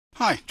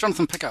Hi,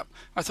 Jonathan Pickup.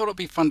 I thought it'd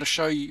be fun to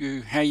show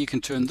you how you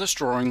can turn this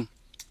drawing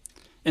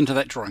into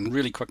that drawing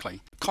really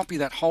quickly. Copy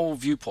that whole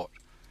viewport,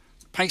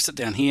 paste it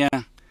down here,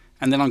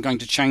 and then I'm going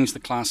to change the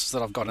classes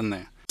that I've got in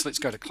there. So let's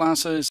go to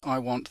classes. I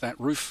want that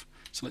roof.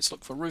 So let's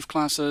look for roof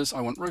classes.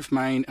 I want roof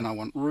main and I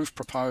want roof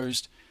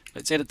proposed.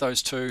 Let's edit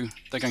those two.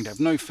 They're going to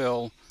have no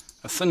fill,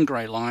 a thin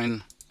grey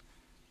line.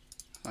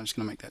 I'm just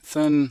going to make that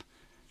thin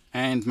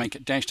and make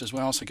it dashed as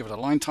well, so give it a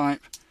line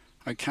type.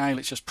 Okay,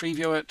 let's just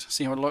preview it,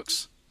 see how it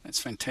looks. That's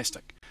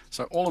fantastic.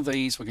 So all of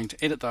these, we're going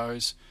to edit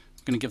those.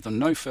 We're going to give them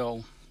no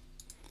fill,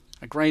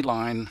 a grey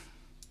line,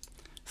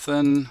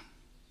 thin,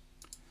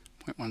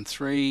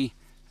 0.13,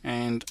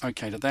 and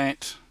okay to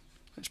that.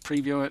 Let's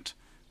preview it.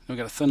 We've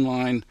got a thin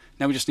line.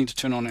 Now we just need to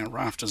turn on our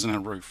rafters and our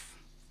roof.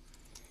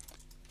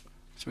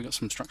 So we've got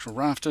some structural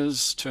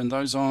rafters, turn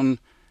those on,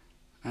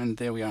 and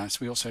there we are. So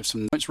we also have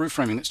some notes roof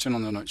framing. Let's turn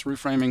on the notes roof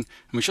framing,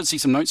 and we should see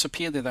some notes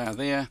appear. There they are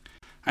there.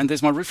 And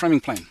there's my roof framing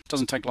plan. It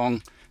doesn't take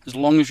long, as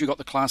long as you've got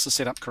the classes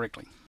set up correctly.